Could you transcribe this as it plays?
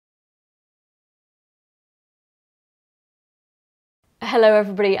Hello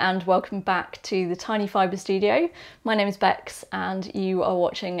everybody and welcome back to the Tiny Fibre Studio. My name is Bex and you are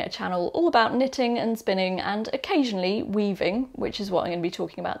watching a channel all about knitting and spinning and occasionally weaving, which is what I'm going to be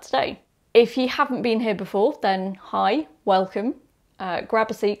talking about today. If you haven't been here before, then hi, welcome.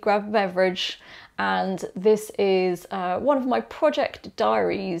 Grab a seat, grab a beverage, and this is one of my project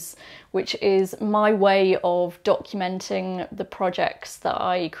diaries, which is my way of documenting the projects that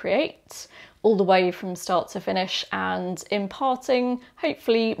I create all the way from start to finish and imparting,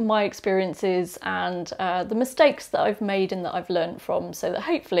 hopefully, my experiences and the mistakes that I've made and that I've learned from, so that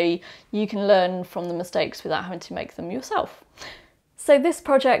hopefully you can learn from the mistakes without having to make them yourself. So this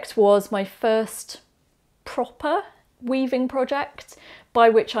project was my first proper weaving project, by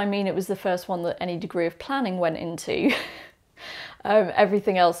which I mean it was the first one that any degree of planning went into.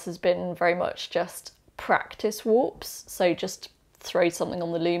 Everything else has been very much just practice warps, so just throw something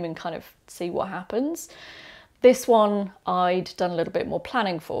on the loom and kind of see what happens. This one I'd done a little bit more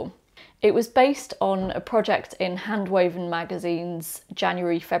planning for. It was based on a project in Handwoven Magazine's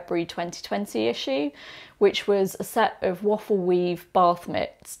January-February 2020 issue, which was a set of waffle weave bath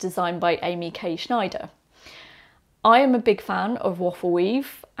mitts designed by Amy K. Schneider. I am a big fan of waffle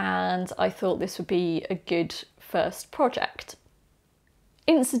weave and I thought this would be a good first project.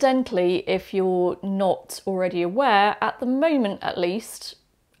 Incidentally, if you're not already aware, at the moment at least,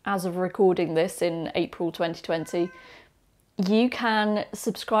 as of recording this in April 2020, you can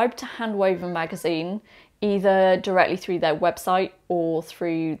subscribe to Handwoven Magazine either directly through their website or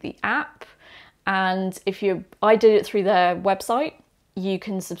through the app. And I did it through their website. You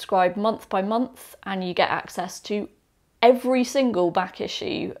can subscribe month by month and you get access to every single back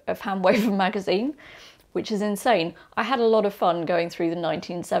issue of Handwoven Magazine, which is insane. I had a lot of fun going through the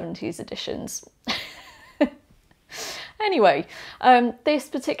 1970s editions. Anyway, this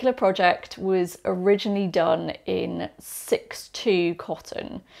particular project was originally done in 6-2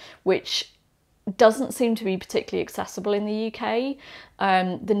 cotton, which doesn't seem to be particularly accessible in the UK.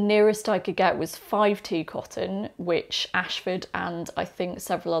 The nearest I could get was 5-2 cotton, which Ashford and I think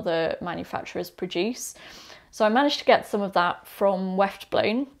several other manufacturers produce. So I managed to get some of that from Weft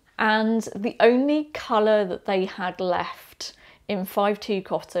Blown. And the only colour that they had left in 5-2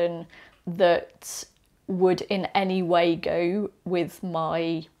 cotton that would in any way go with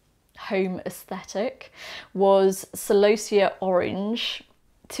my home aesthetic was Celosia Orange.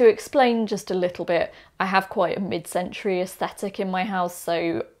 To explain just a little bit, I have quite a mid-century aesthetic in my house,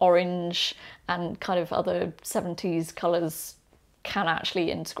 so orange and kind of other 70s colours can actually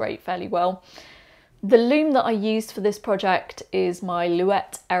integrate fairly well. The loom that I used for this project is my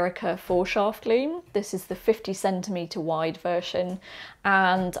Louet Erica 4-shaft loom. This is the 50cm wide version,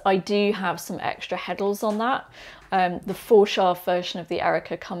 and I do have some extra heddles on that. The 4-shaft version of the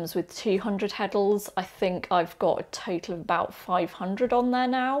Erica comes with 200 heddles. I think I've got a total of about 500 on there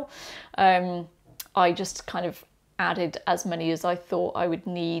now. I just kind of added as many as I thought I would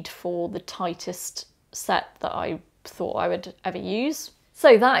need for the tightest set that I thought I would ever use.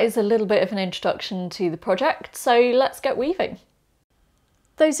 So that is a little bit of an introduction to the project, so let's get weaving.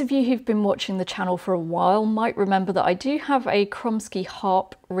 Those of you who've been watching the channel for a while might remember that I do have a Kromsky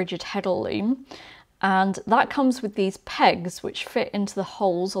Harp rigid heddle loom, and that comes with these pegs which fit into the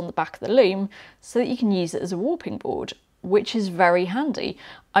holes on the back of the loom so that you can use it as a warping board, which is very handy.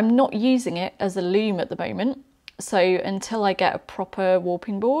 I'm not using it as a loom at the moment, so until I get a proper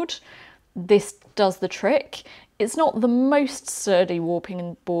warping board, this does the trick. It's not the most sturdy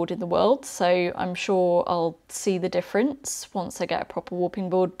warping board in the world, so I'm sure I'll see the difference once I get a proper warping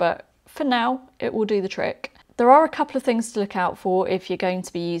board, but for now it will do the trick. There are a couple of things to look out for if you're going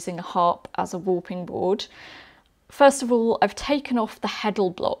to be using a harp as a warping board. First of all, I've taken off the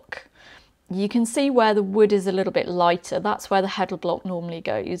heddle block. You can see where the wood is a little bit lighter, that's where the heddle block normally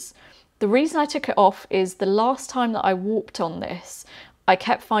goes. The reason I took it off is the last time that I warped on this, I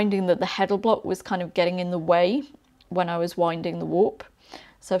kept finding that the heddle block was kind of getting in the way when I was winding the warp.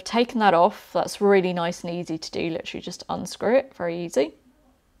 So I've taken that off. That's really nice and easy to do, literally just unscrew it, very easy.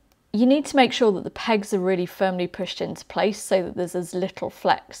 You need to make sure that the pegs are really firmly pushed into place so that there's as little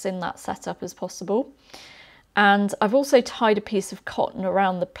flex in that setup as possible. And I've also tied a piece of cotton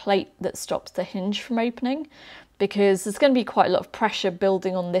around the plate that stops the hinge from opening, because there's going to be quite a lot of pressure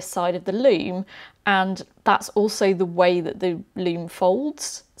building on this side of the loom, and that's also the way that the loom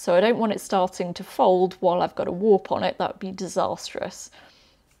folds. So I don't want it starting to fold while I've got a warp on it. That would be disastrous.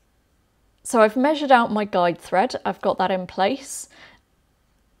 So I've measured out my guide thread, I've got that in place,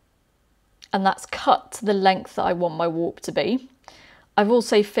 and that's cut to the length that I want my warp to be. I've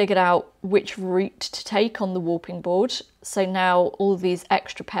also figured out which route to take on the warping board, so now all of these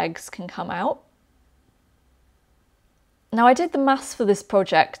extra pegs can come out. Now I did the maths for this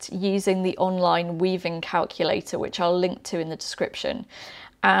project using the online weaving calculator, which I'll link to in the description.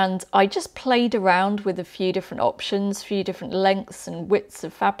 And I just played around with a few different options, a few different lengths and widths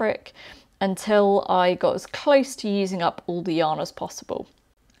of fabric until I got as close to using up all the yarn as possible.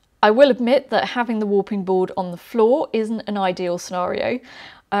 I will admit that having the warping board on the floor isn't an ideal scenario.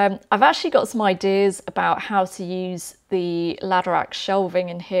 I've actually got some ideas about how to use the ladder axe shelving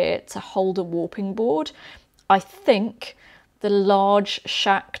in here to hold a warping board. I think the large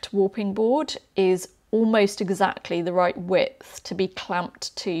shacked warping board is almost exactly the right width to be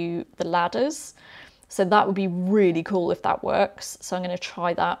clamped to the ladders. So that would be really cool if that works. So I'm going to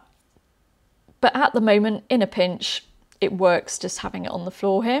try that. But at the moment, in a pinch, it works just having it on the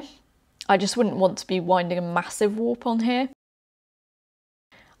floor here. I just wouldn't want to be winding a massive warp on here.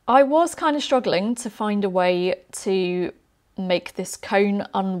 I was kind of struggling to find a way to make this cone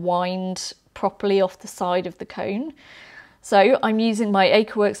unwind properly off the side of the cone. So I'm using my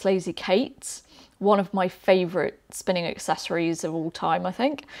Acreworks Lazy Kate, one of my favourite spinning accessories of all time, I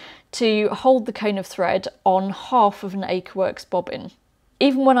think, to hold the cone of thread on half of an Acreworks bobbin.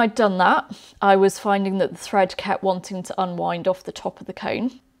 Even when I'd done that, I was finding that the thread kept wanting to unwind off the top of the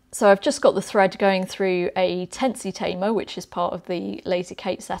cone. So I've just got the thread going through a Tensi tamer, which is part of the Lazy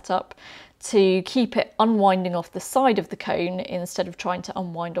Kate setup, to keep it unwinding off the side of the cone instead of trying to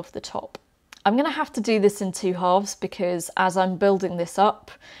unwind off the top. I'm going to have to do this in 2 halves because as I'm building this up,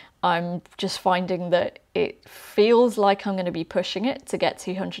 I'm just finding that it feels like I'm going to be pushing it to get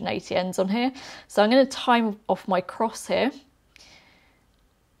 280 ends on here. So I'm going to time off my cross here.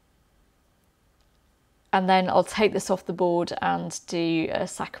 And then I'll take this off the board and do a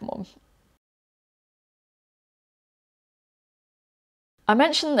second one. I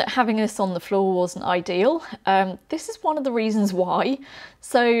mentioned that having this on the floor wasn't ideal. This is one of the reasons why.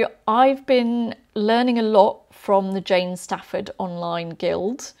 So I've been learning a lot from the Jane Stafford online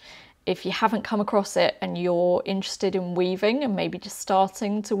guild. If you haven't come across it and you're interested in weaving and maybe just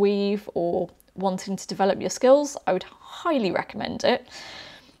starting to weave or wanting to develop your skills, I would highly recommend it.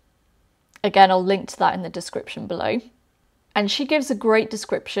 Again, I'll link to that in the description below. And she gives a great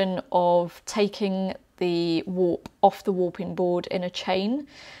description of taking the warp off the warping board in a chain,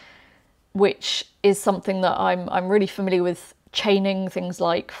 which is something that I'm really familiar with, chaining things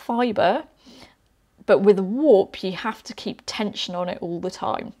like fibre, but with a warp you have to keep tension on it all the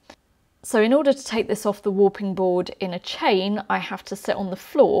time. So in order to take this off the warping board in a chain, I have to sit on the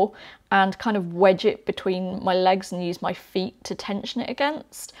floor and kind of wedge it between my legs and use my feet to tension it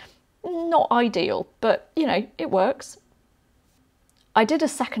against. Not ideal, but you know, it works. I did a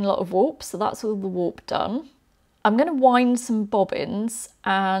second lot of warp, so that's all the warp done. I'm going to wind some bobbins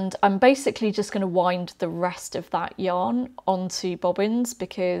and I'm basically just going to wind the rest of that yarn onto bobbins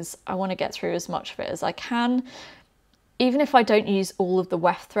because I want to get through as much of it as I can. Even if I don't use all of the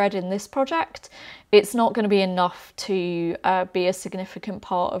weft thread in this project, it's not going to be enough to be a significant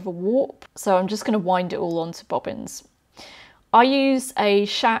part of a warp, so I'm just going to wind it all onto bobbins. I use a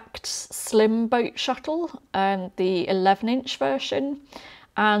shacked slim boat shuttle, the 11-inch version,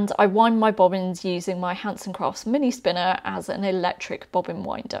 and I wind my bobbins using my Hanson Crafts mini spinner as an electric bobbin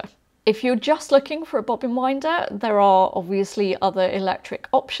winder. If you're just looking for a bobbin winder, there are obviously other electric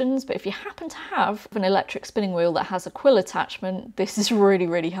options, but if you happen to have an electric spinning wheel that has a quill attachment, this is really,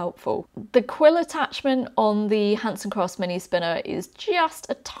 really helpful. The quill attachment on the Hanson Crafts mini spinner is just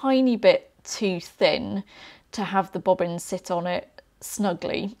a tiny bit too thin to have the bobbin sit on it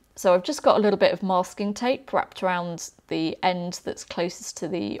snugly. So I've just got a little bit of masking tape wrapped around the end that's closest to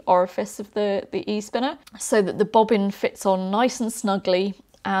the orifice of the e-spinner so that the bobbin fits on nice and snugly,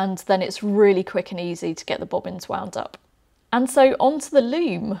 and then it's really quick and easy to get the bobbins wound up. And so onto the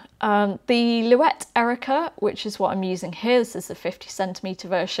loom. The Louet Erica, which is what I'm using here, this is the 50cm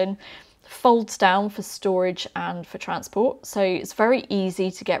version, folds down for storage and for transport, so it's very easy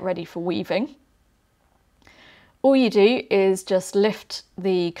to get ready for weaving. All you do is just lift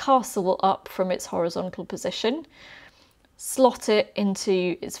the castle up from its horizontal position, slot it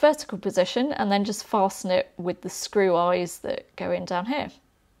into its vertical position, and then just fasten it with the screw eyes that go in down here.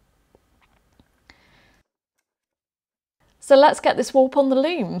 So let's get this warp on the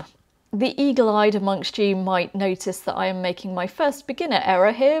loom. The eagle-eyed amongst you might notice that I am making my first beginner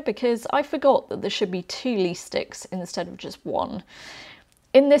error here because I forgot that there should be 2 least sticks instead of just 1.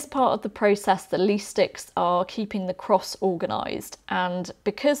 In this part of the process, the least sticks are keeping the cross organised, and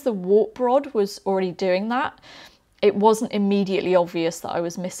because the warp rod was already doing that, it wasn't immediately obvious that I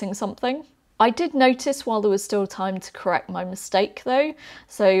was missing something. I did notice while there was still time to correct my mistake though,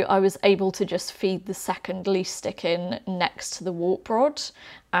 so I was able to just feed the second least stick in next to the warp rod,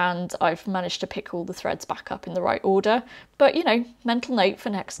 and I've managed to pick all the threads back up in the right order, but you know, mental note for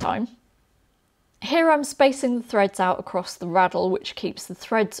next time. Here I'm spacing the threads out across the raddle, which keeps the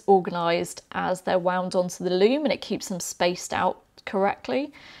threads organised as they're wound onto the loom, and it keeps them spaced out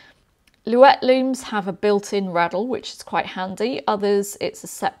correctly. Louet looms have a built-in raddle, which is quite handy. Others, it's a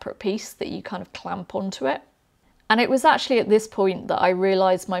separate piece that you kind of clamp onto it. And it was actually at this point that I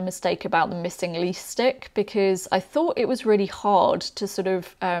realised my mistake about the missing least stick, because I thought it was really hard to sort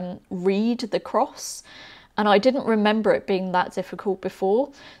of read the cross, and I didn't remember it being that difficult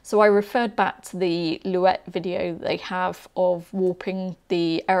before. So I referred back to the Louet video they have of warping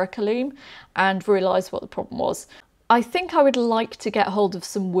the Erica loom and realised what the problem was. I think I would like to get hold of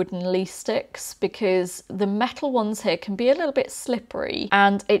some wooden least sticks, because the metal ones here can be a little bit slippery,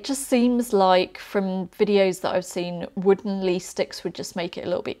 and it just seems like from videos that I've seen, wooden least sticks would just make it a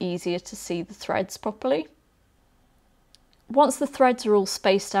little bit easier to see the threads properly. Once the threads are all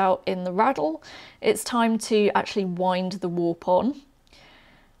spaced out in the raddle, it's time to actually wind the warp on.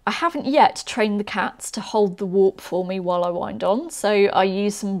 I haven't yet trained the cats to hold the warp for me while I wind on, so I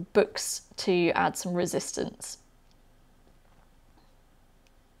use some books to add some resistance.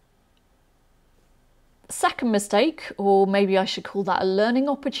 Second mistake, or maybe I should call that a learning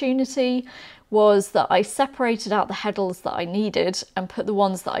opportunity, was that I separated out the heddles that I needed and put the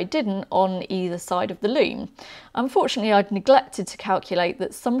ones that I didn't on either side of the loom. Unfortunately, I'd neglected to calculate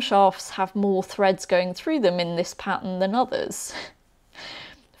that some shafts have more threads going through them in this pattern than others.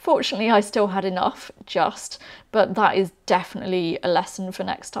 Fortunately, I still had enough, but that is definitely a lesson for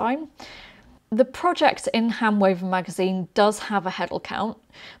next time. The project in Handwoven Magazine does have a heddle count,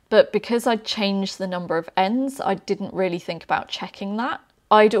 but because I'd changed the number of ends, I didn't really think about checking that.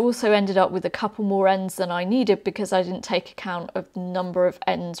 I'd also ended up with a couple more ends than I needed because I didn't take account of the number of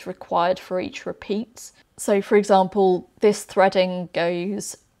ends required for each repeat. So for example, this threading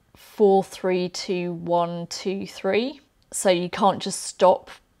goes 4, 3, 2, 1, 2, 3. So you can't just stop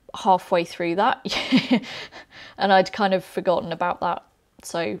halfway through that. And I'd kind of forgotten about that.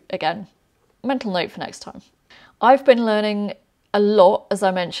 So again, mental note for next time. I've been learning a lot, as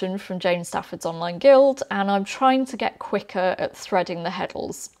I mentioned, from Jane Stafford's online guild, and I'm trying to get quicker at threading the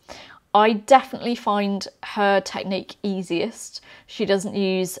heddles. I definitely find her technique easiest. She doesn't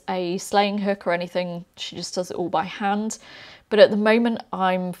use a sleighing hook or anything, she just does it all by hand. But at the moment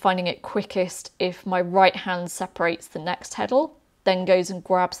I'm finding it quickest if my right hand separates the next heddle, then goes and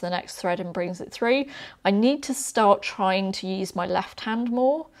grabs the next thread and brings it through. I need to start trying to use my left hand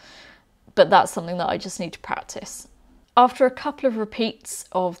more, but that's something that I just need to practice. After a couple of repeats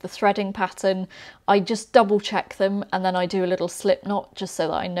of the threading pattern, I just double check them, and then I do a little slip knot just so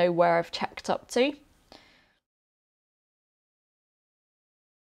that I know where I've checked up to.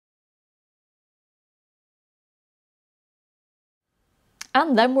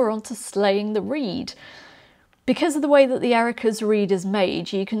 And then we're on to sleighing the reed. Because of the way that the Erica's reed is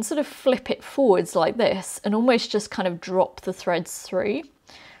made, you can sort of flip it forwards like this and almost just kind of drop the threads through.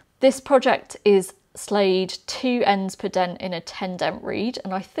 This project is slayed 2 ends per dent in a 10 dent reed,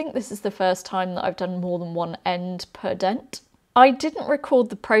 and I think this is the first time that I've done more than 1 end per dent. I didn't record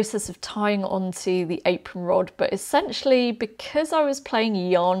the process of tying onto the apron rod, but essentially because I was playing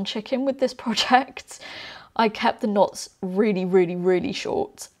yarn chicken with this project, I kept the knots really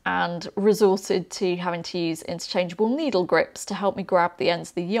short and resorted to having to use interchangeable needle grips to help me grab the ends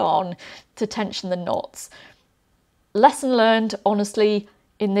of the yarn to tension the knots. Lesson learned, honestly.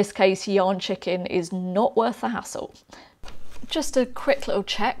 In this case, yarn chicken is not worth the hassle. Just a quick little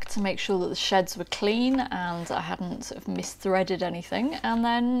check to make sure that the sheds were clean and I hadn't sort of misthreaded anything, and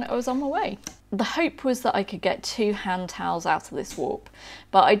then I was on my way. The hope was that I could get 2 hand towels out of this warp,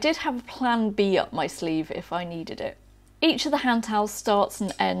 but I did have a plan B up my sleeve if I needed it. Each of the hand towels starts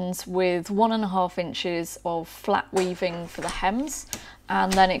and ends with 1.5 inches of flat weaving for the hems,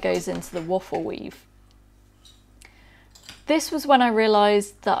 and then it goes into the waffle weave. This was when I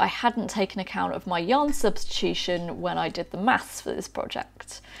realised that I hadn't taken account of my yarn substitution when I did the maths for this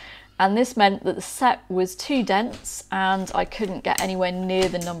project. And this meant that the set was too dense and I couldn't get anywhere near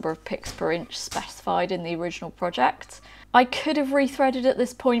the number of picks per inch specified in the original project. I could have rethreaded at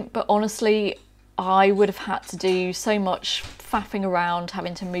this point, but honestly, I would have had to do so much faffing around,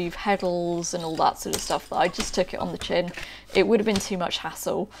 having to move heddles and all that sort of stuff, that I just took it on the chin. It would have been too much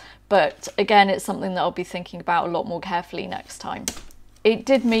hassle, but again, it's something that I'll be thinking about a lot more carefully next time. It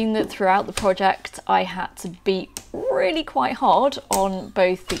did mean that throughout the project I had to beat really quite hard on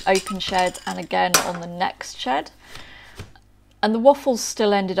both the open shed and again on the next shed. And the waffles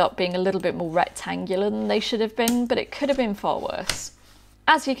still ended up being a little bit more rectangular than they should have been, but it could have been far worse.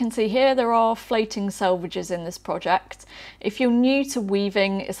 As you can see here, there are floating selvages in this project. If you're new to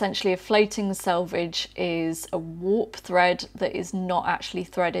weaving, essentially a floating selvage is a warp thread that is not actually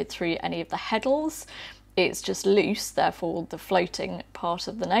threaded through any of the heddles. It's just loose, therefore the floating part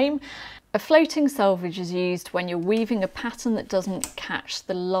of the name. A floating selvage is used when you're weaving a pattern that doesn't catch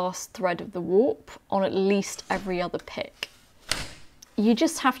the last thread of the warp on at least every other pick. You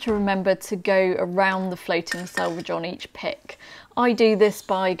just have to remember to go around the floating selvage on each pick. I do this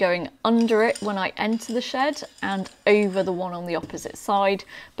by going under it when I enter the shed and over the one on the opposite side,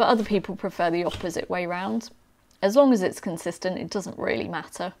 but other people prefer the opposite way round. As long as it's consistent, it doesn't really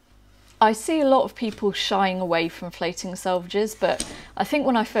matter. I see a lot of people shying away from floating selvages, but I think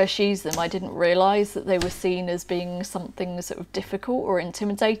when I first used them, I didn't realise that they were seen as being something sort of difficult or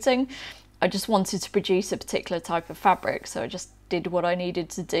intimidating. I just wanted to produce a particular type of fabric, so I just did what I needed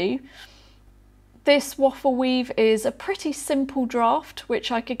to do. This waffle weave is a pretty simple draft,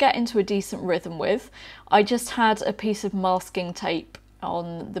 which I could get into a decent rhythm with. I just had a piece of masking tape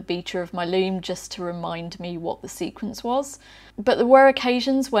on the beater of my loom just to remind me what the sequence was. But there were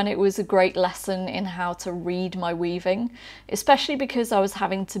occasions when it was a great lesson in how to read my weaving, especially because I was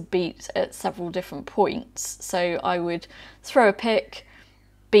having to beat at several different points. So I would throw a pick,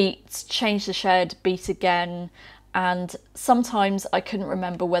 beat, change the shed, beat again, and sometimes I couldn't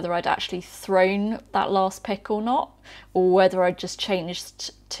remember whether I'd actually thrown that last pick or not, or whether I'd just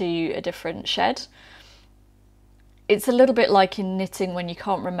changed to a different shed. It's a little bit like in knitting when you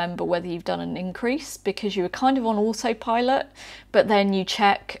can't remember whether you've done an increase because you were kind of on autopilot, but then you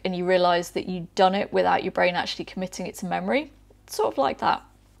check and you realise that you'd done it without your brain actually committing it to memory. Sort of like that.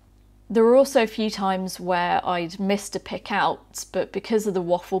 There were also a few times where I'd missed a pick out, but because of the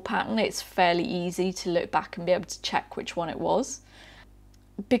waffle pattern, it's fairly easy to look back and be able to check which one it was.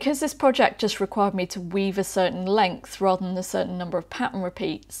 Because this project just required me to weave a certain length rather than a certain number of pattern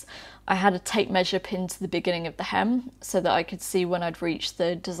repeats, I had a tape measure pinned to the beginning of the hem so that I could see when I'd reached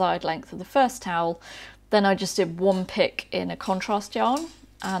the desired length of the first towel. Then I just did one pick in a contrast yarn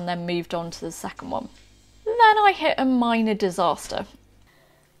and then moved on to the second one. Then I hit a minor disaster.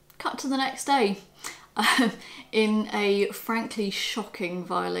 Cut to the next day. In a frankly shocking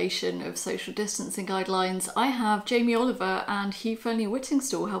violation of social distancing guidelines, I have Jamie Oliver and Hugh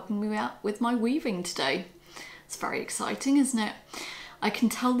Fearnley-Whittingstall helping me out with my weaving today. It's very exciting, isn't it? I can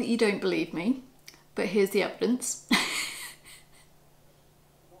tell that you don't believe me, but here's the evidence.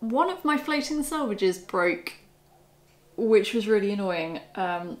 One of my floating selvages broke, which was really annoying.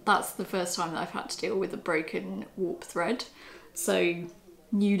 That's the first time that I've had to deal with a broken warp thread, so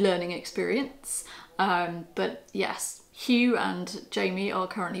new learning experience. But yes, Hugh and Jamie are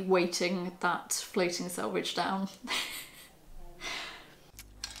currently weighting that floating selvage down.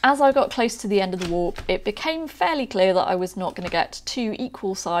 As I got close to the end of the warp, it became fairly clear that I was not going to get two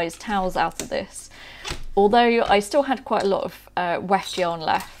equal sized towels out of this, although I still had quite a lot of weft yarn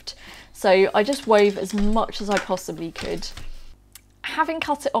left, so I just wove as much as I possibly could. Having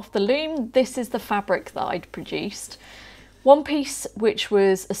cut it off the loom, this is the fabric that I'd produced. One piece which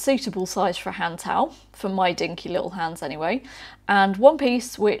was a suitable size for a hand towel, for my dinky little hands anyway, and one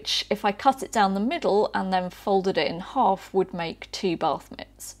piece which, if I cut it down the middle and then folded it in half, would make 2 bath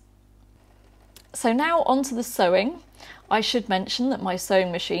mitts. So now onto the sewing. I should mention that my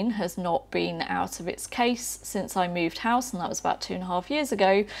sewing machine has not been out of its case since I moved house, and that was about 2.5 years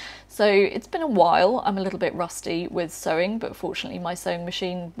ago, so it's been a while. I'm a little bit rusty with sewing, but fortunately my sewing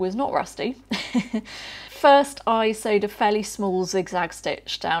machine was not rusty. First, I sewed a fairly small zigzag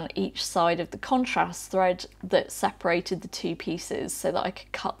stitch down each side of the contrast thread that separated the two pieces so that I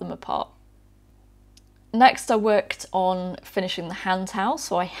could cut them apart. Next, I worked on finishing the hand towel,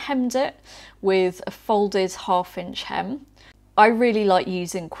 so I hemmed it with a folded 1/2 inch hem. I really like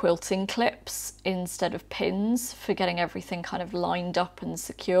using quilting clips instead of pins for getting everything kind of lined up and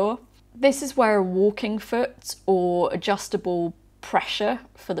secure. This is where a walking foot or adjustable pressure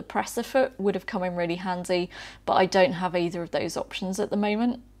for the presser foot would have come in really handy, but I don't have either of those options at the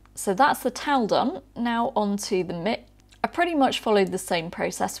moment. So that's the towel done. Now onto the mitt. I pretty much followed the same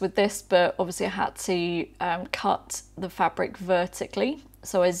process with this, but obviously I had to cut the fabric vertically.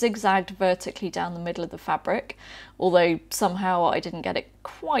 So I zigzagged vertically down the middle of the fabric, although somehow I didn't get it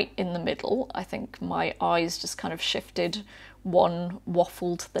quite in the middle. I think my eyes just kind of shifted one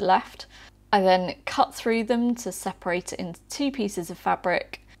waffle to the left. I then cut through them to separate it into 2 pieces of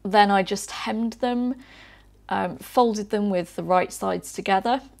fabric. Then I just hemmed them, folded them with the right sides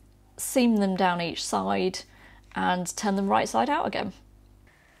together, seamed them down each side, and turn them right side out again.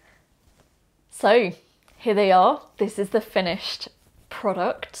 So here they are. This is the finished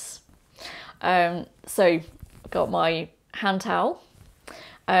products. So I've got my hand towel.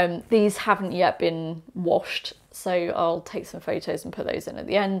 These haven't yet been washed, so I'll take some photos and put those in at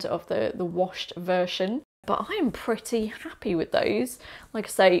the end of the washed version. But I am pretty happy with those. Like I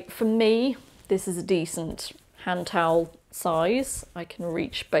say, for me, this is a decent hand towel size. I can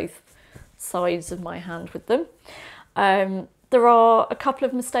reach both sides of my hand with them. There are a couple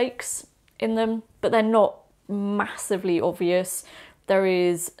of mistakes in them, but they're not massively obvious. There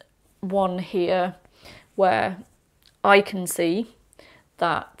is one here where I can see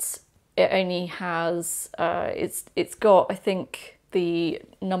that it only has, it's got, I think, the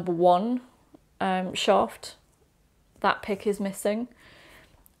number 1 shaft. That pick is missing,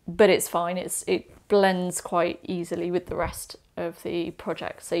 but it's fine. It blends quite easily with the rest of the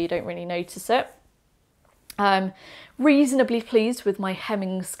project, so you don't really notice it. Reasonably pleased with my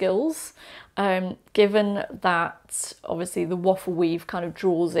hemming skills, given that obviously the waffle weave kind of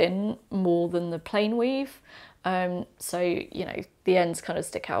draws in more than the plain weave. So, you know, the ends kind of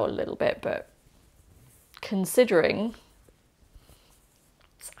stick out a little bit, but considering,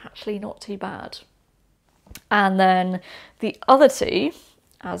 it's actually not too bad. And then the other 2,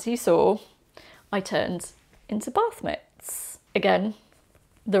 as you saw, I turned into bath mitts. Again,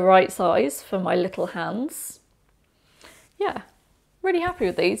 the right size for my little hands. Yeah, really happy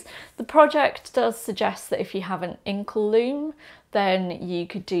with these. The project does suggest that if you have an inkle loom, then you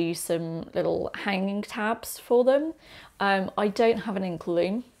could do some little hanging tabs for them. I don't have an inkle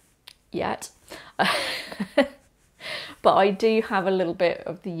loom yet, but I do have a little bit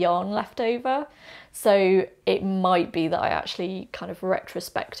of the yarn left over. So it might be that I actually kind of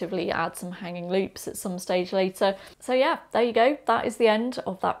retrospectively add some hanging loops at some stage later. So yeah, there you go. That is the end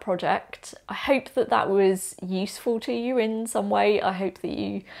of that project. I hope that that was useful to you in some way. I hope that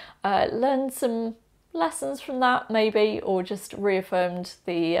you learned some lessons from that maybe, or just reaffirmed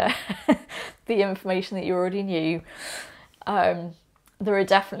the the information that you already knew. There are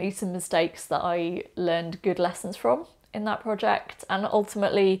definitely some mistakes that I learned good lessons from in that project, and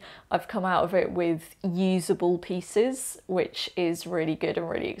ultimately I've come out of it with usable pieces, which is really good and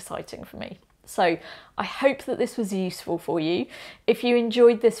really exciting for me. So I hope that this was useful for you. If you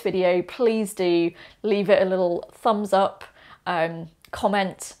enjoyed this video, please do leave it a little thumbs up,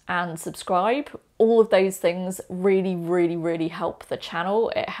 comment and subscribe. All of those things really help the channel.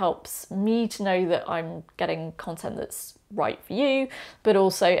 It helps me to know that I'm getting content that's right for you, but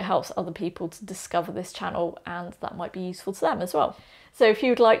also it helps other people to discover this channel, and that might be useful to them as well. So if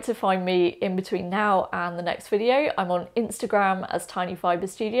you'd like to find me in between now and the next video, I'm on Instagram as Tiny Fibre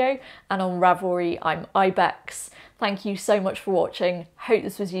Studio, and on Ravelry I'm Ibex. Thank you so much for watching. Hope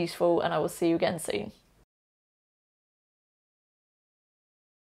this was useful, and I will see you again soon.